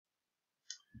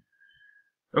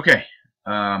Okay,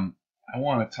 I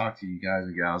want to talk to you guys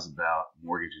and gals about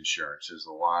mortgage insurance. There's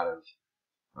a lot of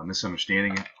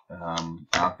misunderstanding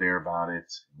out there about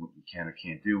it, what you can or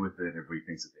can't do with it. Everybody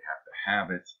thinks that they have to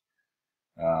have it,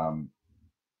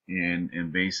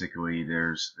 and basically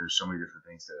there's so many different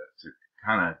things to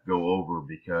kind of go over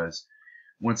because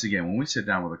once again, when we sit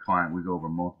down with a client, we go over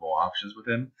multiple options with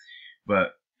them,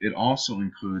 but it also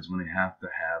includes when they have to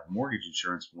have mortgage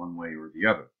insurance one way or the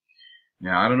other.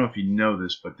 Now, I don't know if you know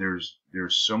this, but there's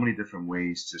so many different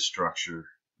ways to structure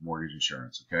mortgage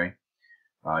insurance. Okay,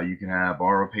 you can have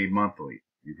borrow paid monthly.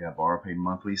 You can have borrow paid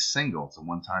monthly single. It's a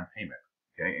one-time payment.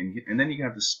 Okay, and then you can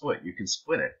have the split. You can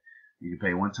split it. You can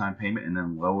pay a one-time payment and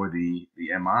then lower the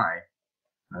MI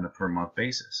on a per month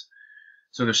basis.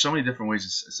 So there's so many different ways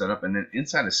to set up, and then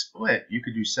inside a split, you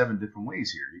could do 7 different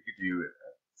ways here. You could do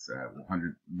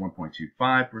 1.25%,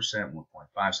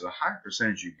 1.5. So the higher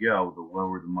percentage you go, the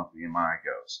lower the monthly MI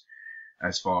goes,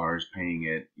 as far as paying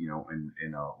it,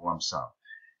 in a lump sum.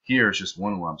 Here it's just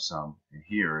one lump sum, and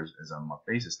here is on a month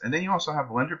basis. And then you also have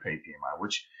lender paid PMI,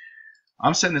 which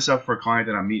I'm setting this up for a client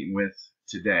that I'm meeting with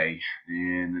today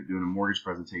and doing a mortgage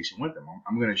presentation with them.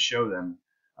 I'm going to show them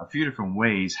a few different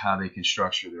ways how they can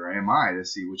structure their MI to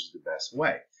see which is the best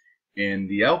way. And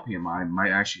the LPMI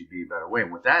might actually be a better way.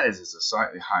 And what that is a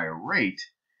slightly higher rate,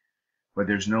 but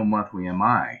there's no monthly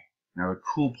MI. Now, the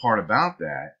cool part about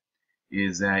that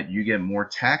is that you get more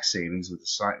tax savings with a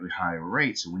slightly higher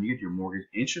rate. So when you get your mortgage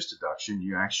interest deduction,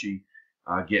 you actually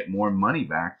get more money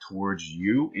back towards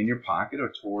you in your pocket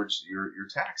or towards your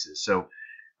taxes. So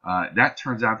that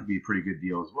turns out to be a pretty good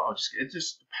deal as well. It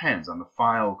just depends on the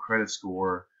file, credit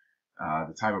score,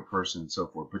 the type of person, and so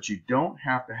forth. But you don't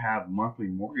have to have monthly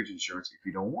mortgage insurance if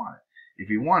you don't want it. If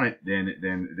you want it, then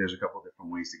there's a couple of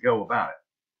different ways to go about it.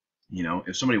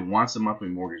 If somebody wants the monthly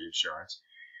mortgage insurance,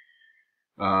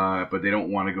 but they don't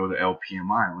want to go to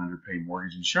LPMI, lender paid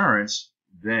mortgage insurance,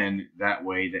 then that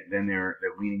way, then they're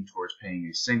leaning towards paying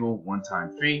a single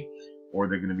one-time fee, or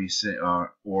they're going to be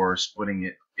or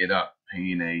splitting it up,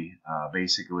 paying a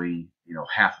basically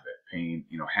half of it, paying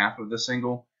half of the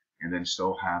single, and then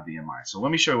still have the MI. So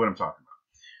let me show you what I'm talking about.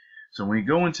 So when you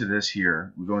go into this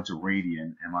here, we go into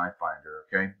Radian MI Finder.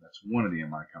 Okay, that's one of the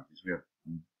MI companies. We have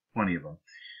plenty of them.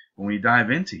 But when you dive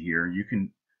into here, you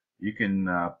can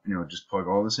just plug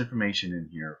all this information in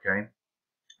here. Okay,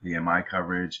 the MI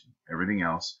coverage, everything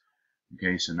else.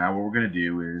 Okay, so now what we're going to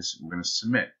do is we're going to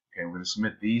submit. Okay, we're going to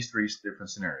submit these 3 different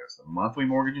scenarios: the monthly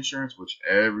mortgage insurance, which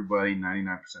everybody,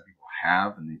 99% of people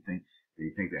have, and they think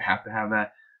they have to have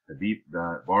that. The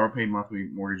borrow paid monthly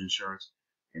mortgage insurance,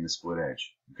 and the split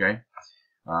edge. Okay,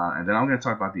 and then I'm going to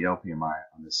talk about the LPMI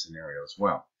on this scenario as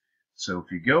well. So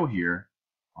if you go here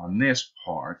on this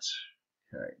part,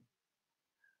 okay,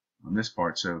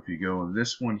 so if you go on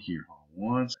this one here,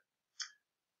 all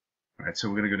right, so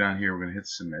we're going to go down here, we're going to hit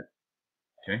submit.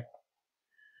 Okay,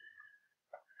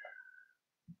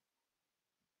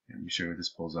 let me show you what this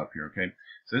pulls up here. Okay,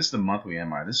 so this is the monthly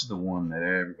MI. This is the one that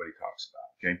everybody talks about.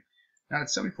 Okay, now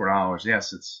it's $74.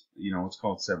 Yes, it's it's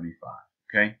called 75.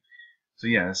 Okay, so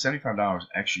yeah, that's $75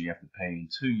 extra you have to pay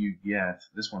until you get,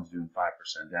 this one's doing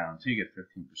 5% down, until you get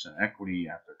 15% equity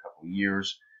after a couple of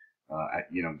years.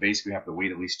 Basically you have to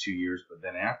wait at least 2 years, but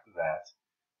then after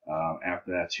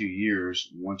that 2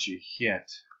 years, once you hit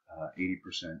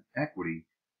 80% equity,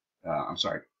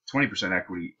 20%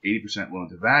 equity, 80% loan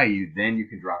to value, then you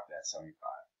can drop that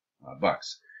 75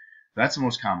 bucks. That's the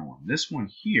most common one. This one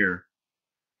here,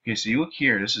 okay, so you look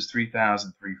here, this is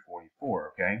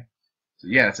 $3,344, okay? So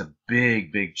yeah, it's a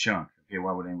big chunk. Okay,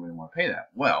 why would anybody want to pay that?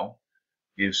 Well,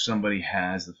 if somebody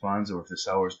has the funds, or if the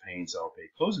seller's paying seller-paid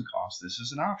closing costs, this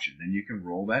is an option. Then you can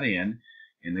roll that in,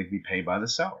 and they can be paid by the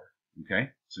seller. Okay,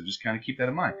 so just kind of keep that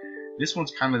in mind. This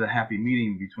one's kind of the happy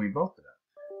medium between both of them.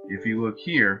 If you look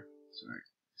here,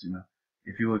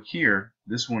 if you look here,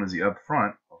 this one is the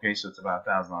upfront. Okay, so it's about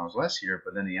 $1,000 less here,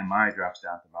 but then the MI drops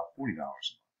down to about $40.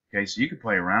 Okay, so you can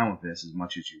play around with this as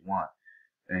much as you want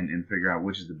and figure out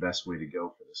which is the best way to go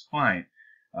for this client,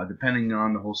 depending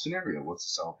on the whole scenario. What's the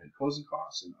seller paid closing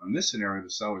costs? And on this scenario, the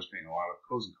seller's paying a lot of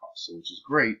closing costs, so which is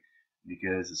great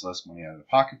because it's less money out of the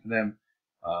pocket for them,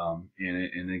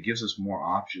 and it gives us more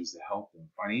options to help them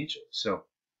financially. So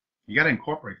you got to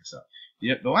incorporate this up.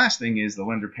 The last thing is the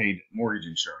lender paid mortgage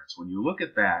insurance. When you look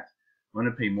at that,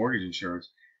 lender paid mortgage insurance,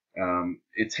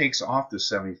 it takes off the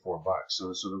 74 bucks.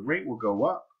 So the rate will go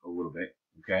up a little bit,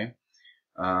 okay?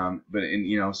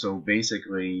 So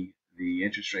basically the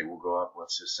interest rate will go up,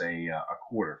 let's just say a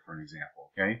quarter, for an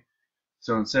example, okay?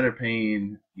 So instead of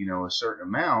paying, a certain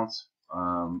amount,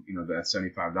 that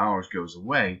 $75 goes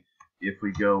away. If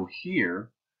we go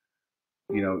here,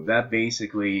 you know, that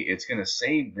basically, it's going to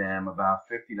save them about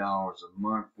 $50 a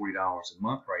month, $40 a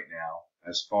month right now,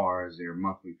 as far as their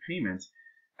monthly payments,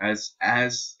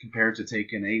 as compared to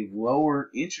taking a lower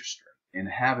interest rate and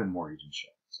having mortgage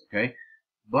insurance. Okay.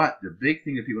 But the big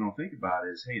thing that people don't think about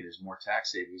is, hey, there's more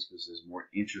tax savings because there's more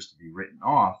interest to be written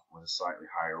off with a slightly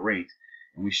higher rate.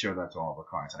 And we show that to all of our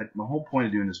clients. My whole point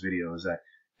of doing this video is that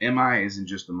MI isn't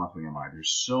just a monthly MI.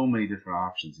 There's so many different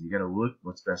options, and you got to look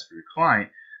what's best for your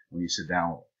client when you sit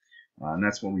down with them. And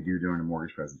that's what we do during the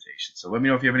mortgage presentation. So let me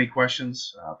know if you have any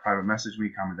questions. Private message me,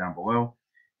 comment down below,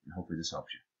 and hopefully this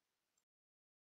helps you.